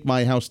 I make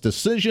my house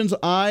decisions.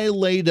 I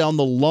lay down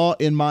the law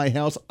in my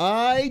house.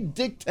 I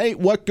dictate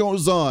what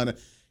goes on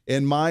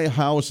in my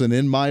house and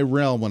in my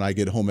realm when I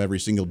get home every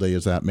single day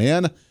as that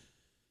man.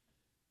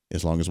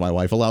 as long as my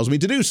wife allows me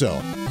to do so.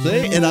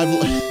 See? And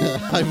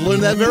I've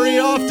learned that very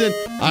often.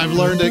 I've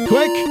learned it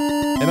quick,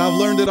 and I've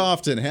learned it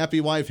often.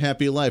 Happy wife,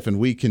 happy life. And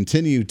we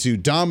continue to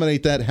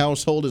dominate that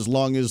household as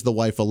long as the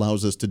wife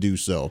allows us to do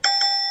so.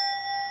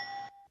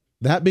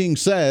 That being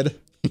said,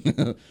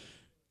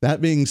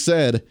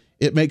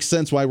 it makes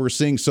sense why we're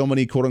seeing so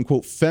many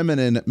quote-unquote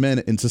feminine men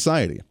in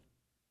society.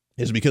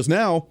 Is because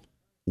now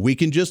we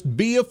can just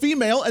be a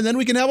female and then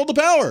we can have all the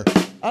power.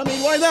 I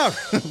mean, why not,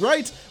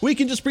 right? We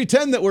can just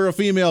pretend that we're a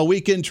female.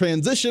 We can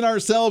transition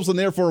ourselves, and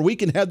therefore we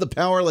can have the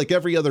power like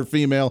every other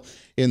female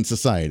in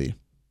society.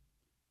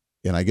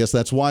 And I guess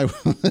that's why,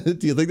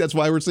 do you think that's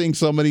why we're seeing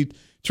so many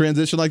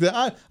transition like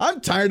that? I'm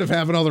tired of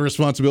having all the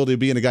responsibility of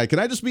being a guy. Can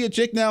I just be a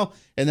chick now?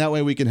 And that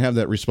way we can have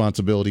that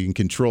responsibility and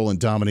control and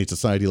dominate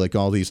society like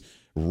all these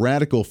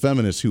radical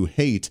feminists who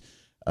hate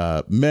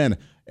men.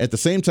 At the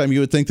same time,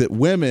 you would think that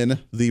women,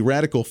 the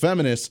radical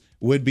feminists,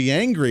 would be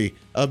angry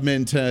of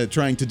men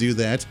trying to do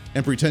that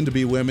and pretend to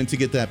be women to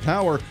get that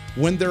power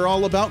when they're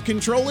all about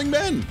controlling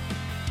men.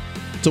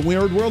 It's a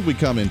weird world we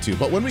come into.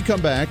 But when we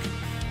come back,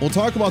 we'll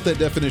talk about that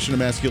definition of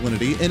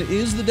masculinity. And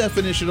is the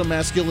definition of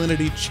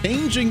masculinity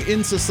changing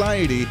in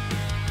society?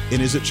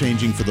 And is it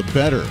changing for the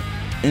better?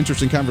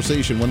 Interesting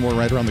conversation. One more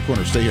right around the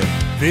corner. Stay here.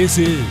 This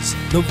is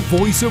the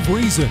Voice of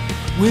Reason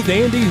with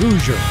Andy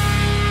Hoosier.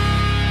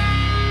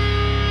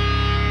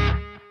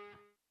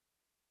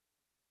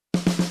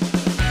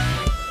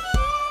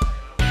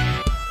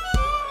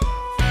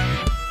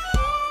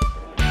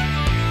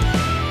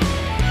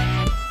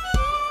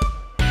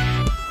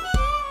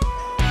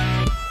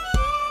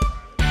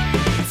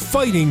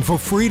 Fighting for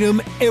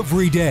freedom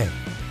every day.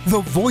 The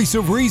Voice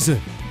of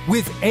Reason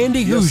with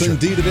Andy Hoosier.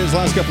 Yes, indeed it is.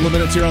 Last couple of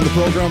minutes here on the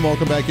program.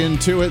 Welcome back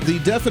into it. The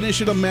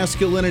definition of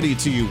masculinity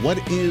to you.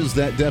 What is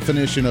that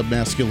definition of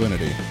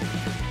masculinity?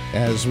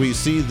 As we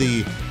see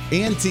the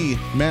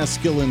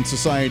anti-masculine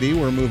society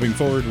we're moving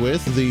forward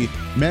with, the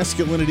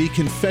masculinity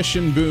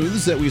confession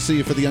booths that we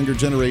see for the younger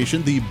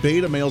generation, the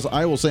beta males,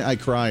 I will say I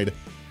cried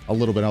a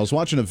little bit. I was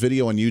watching a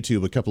video on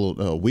YouTube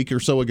a week or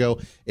so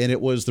ago, and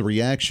it was the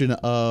reaction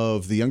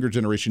of the younger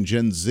generation,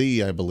 Gen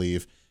Z, I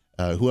believe,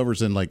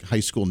 whoever's in like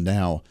high school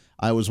now.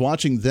 I was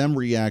watching them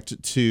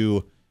react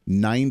to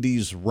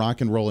 90s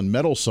rock and roll and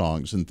metal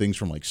songs and things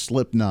from like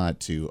Slipknot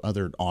to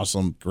other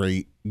awesome,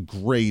 great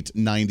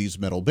 90s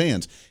metal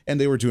bands,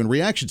 and they were doing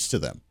reactions to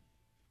them.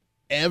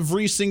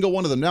 Every single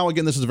one of them. Now,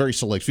 again, this is a very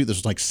select few.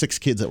 There's like 6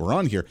 kids that were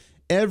on here.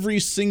 Every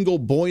single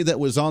boy that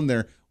was on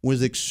there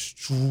was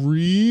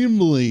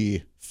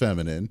extremely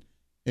feminine,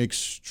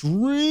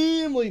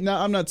 extremely,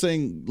 now I'm not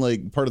saying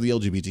like part of the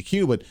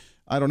LGBTQ, but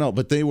I don't know,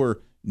 but they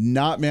were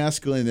not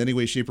masculine in any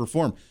way, shape, or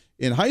form.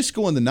 In high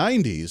school in the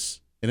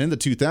 90s and in the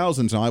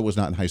 2000s, now I was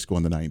not in high school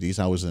in the 90s,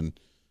 I was in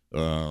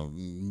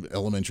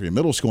elementary and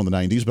middle school in the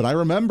 90s, but I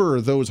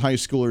remember those high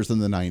schoolers in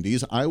the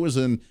 90s. I was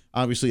in,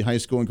 obviously, high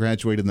school and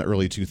graduated in the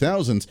early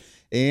 2000s,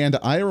 and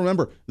I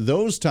remember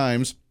those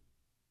times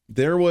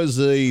there was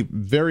a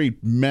very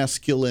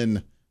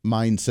masculine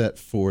mindset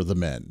for the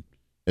men,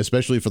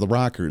 especially for the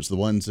rockers, the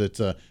ones that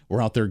were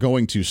out there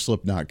going to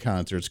Slipknot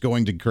concerts,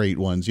 going to great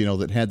ones, you know,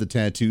 that had the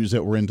tattoos,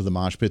 that were into the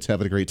mosh pits,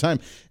 having a great time,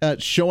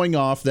 showing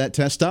off that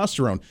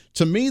testosterone.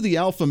 To me, the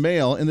alpha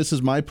male, and this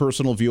is my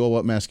personal view of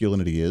what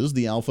masculinity is,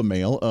 the alpha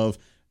male of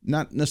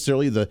not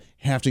necessarily the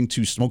having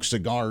to smoke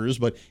cigars,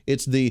 but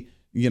it's the,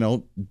 you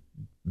know,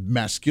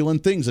 masculine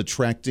things,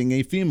 attracting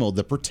a female,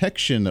 the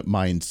protection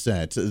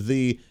mindset,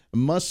 the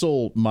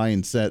muscle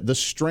mindset, the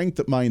strength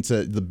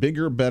mindset, the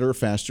bigger, better,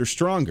 faster,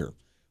 stronger.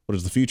 What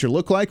does the future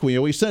look like? We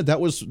always said that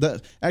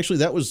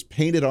was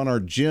painted on our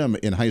gym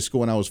in high school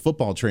when I was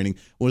football training,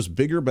 was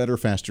bigger, better,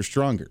 faster,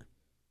 stronger.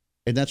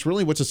 And that's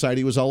really what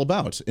society was all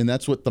about. And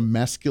that's what the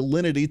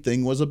masculinity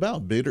thing was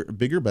about.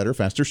 Bigger, better,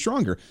 faster,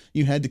 stronger.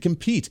 You had to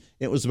compete.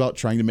 It was about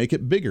trying to make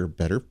it bigger,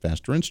 better,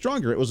 faster, and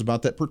stronger. It was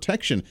about that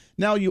protection.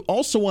 Now, you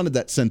also wanted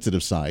that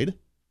sensitive side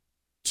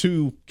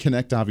to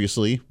connect,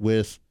 obviously,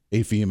 with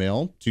a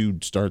female, to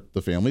start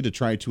the family, to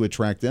try to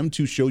attract them,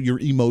 to show your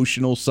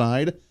emotional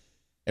side.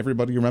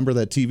 Everybody remember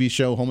that TV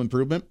show, Home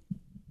Improvement?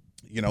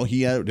 You know,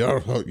 he had,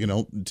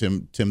 Tim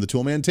the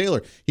Toolman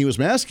Taylor. He was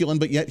masculine,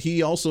 but yet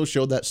he also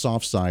showed that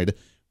soft side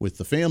with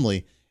the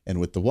family and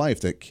with the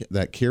wife,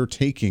 that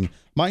caretaking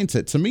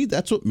mindset. To me,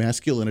 that's what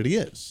masculinity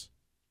is.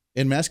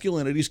 And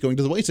masculinity is going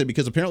to the wayside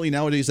because apparently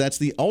nowadays that's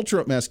the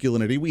ultra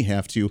masculinity we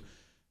have to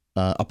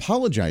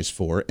apologize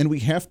for, and we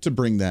have to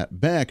bring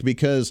that back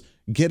because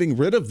getting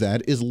rid of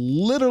that is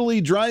literally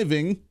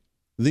driving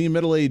the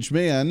middle-aged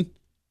man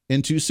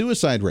into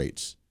suicide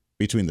rates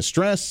between the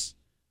stress,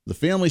 the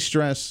family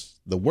stress,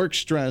 the work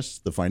stress,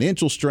 the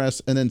financial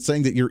stress, and then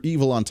saying that you're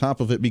evil on top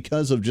of it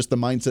because of just the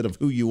mindset of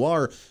who you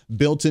are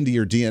built into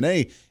your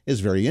DNA is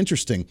very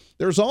interesting.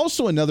 There's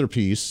also another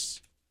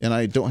piece, and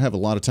I don't have a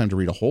lot of time to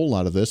read a whole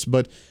lot of this,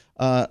 but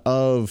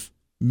of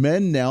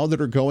men now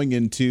that are going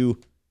into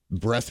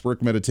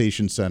breathwork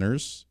meditation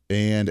centers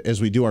And as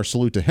we do our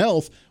salute to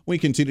health, we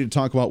continue to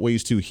talk about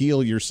ways to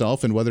heal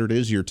yourself, and whether it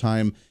is your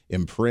time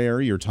in prayer,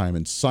 your time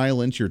in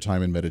silence, your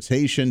time in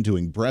meditation,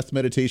 doing breath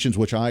meditations,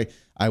 which I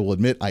will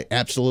admit I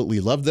absolutely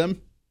love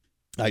them.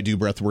 I do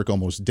breath work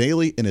almost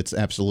daily, and it's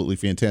absolutely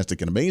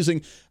fantastic and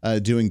amazing.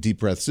 Doing deep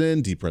breaths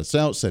in, deep breaths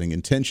out, setting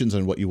intentions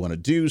on what you want to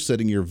do,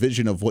 setting your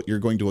vision of what you're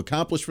going to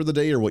accomplish for the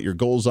day or what your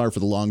goals are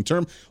for the long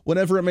term,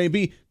 whatever it may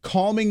be,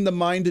 calming the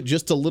mind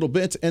just a little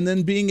bit, and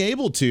then being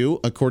able to,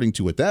 according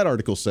to what that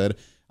article said,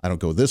 I don't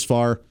go this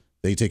far.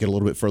 They take it a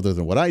little bit further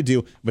than what I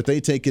do, but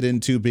they take it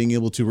into being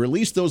able to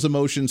release those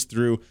emotions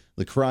through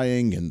the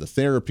crying and the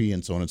therapy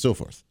and so on and so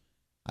forth.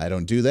 I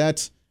don't do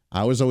that.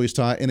 I was always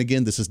taught, and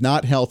again, this is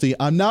not healthy.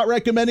 I'm not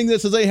recommending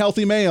this as a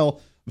healthy male.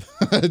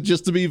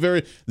 Just to be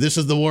this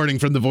is the warning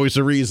from the voice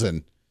of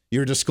reason.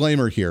 Your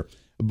disclaimer here.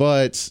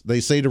 But they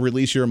say to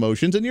release your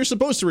emotions, and you're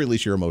supposed to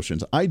release your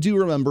emotions. I do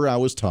remember I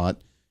was taught,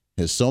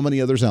 as so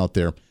many others out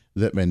there,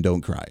 that men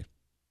don't cry.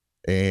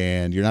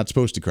 And you're not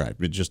supposed to cry.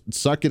 Just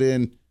suck it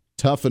in,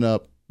 toughen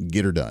up,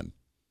 get her done.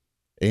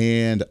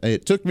 And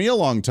it took me a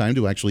long time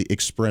to actually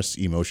express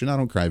emotion. I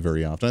don't cry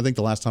very often. I think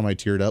the last time I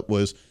teared up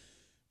was,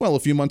 a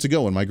few months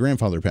ago when my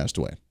grandfather passed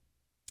away,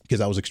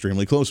 because I was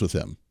extremely close with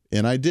him.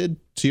 And I did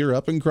tear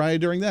up and cry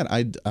during that.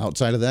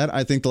 Outside of that,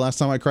 I think the last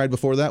time I cried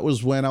before that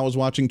was when I was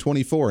watching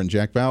 24 and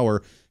Jack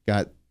Bauer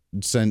got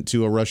sent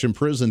to a Russian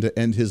prison to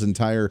end his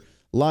entire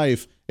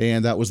life.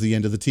 And that was the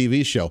end of the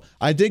TV show.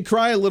 I did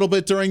cry a little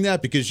bit during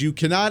that because you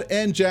cannot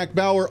end Jack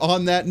Bauer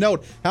on that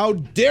note. How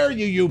dare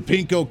you, you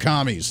pinko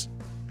commies?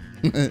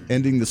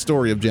 Ending the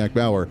story of Jack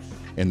Bauer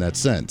in that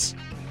sense.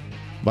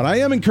 But I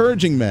am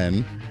encouraging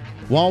men,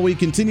 while we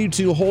continue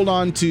to hold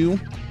on to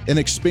and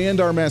expand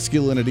our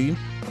masculinity,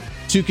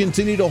 to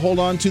continue to hold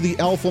on to the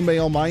alpha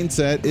male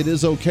mindset, it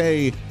is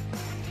okay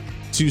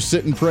to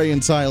sit and pray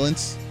in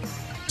silence,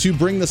 to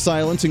bring the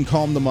silence and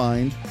calm the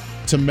mind,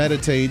 to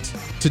meditate,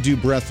 to do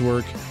breath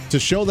work, to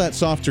show that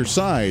softer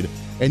side,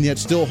 and yet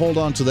still hold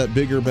on to that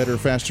bigger, better,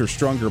 faster,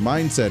 stronger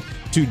mindset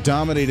to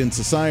dominate in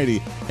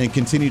society and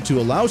continue to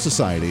allow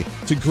society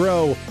to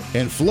grow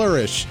and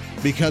flourish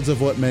because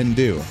of what men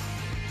do.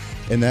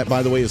 And that,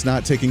 by the way, is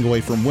not taking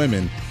away from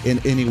women in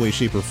any way,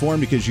 shape, or form,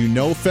 because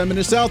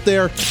feminists out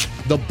there,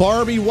 the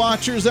Barbie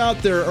watchers out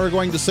there are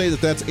going to say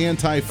that that's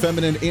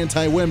anti-feminine,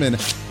 anti-women,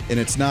 and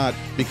it's not,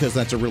 because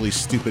that's a really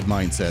stupid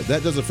mindset.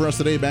 That does it for us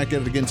today. Back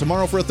at it again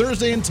tomorrow for a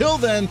Thursday. Until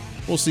then,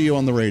 we'll see you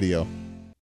on the radio.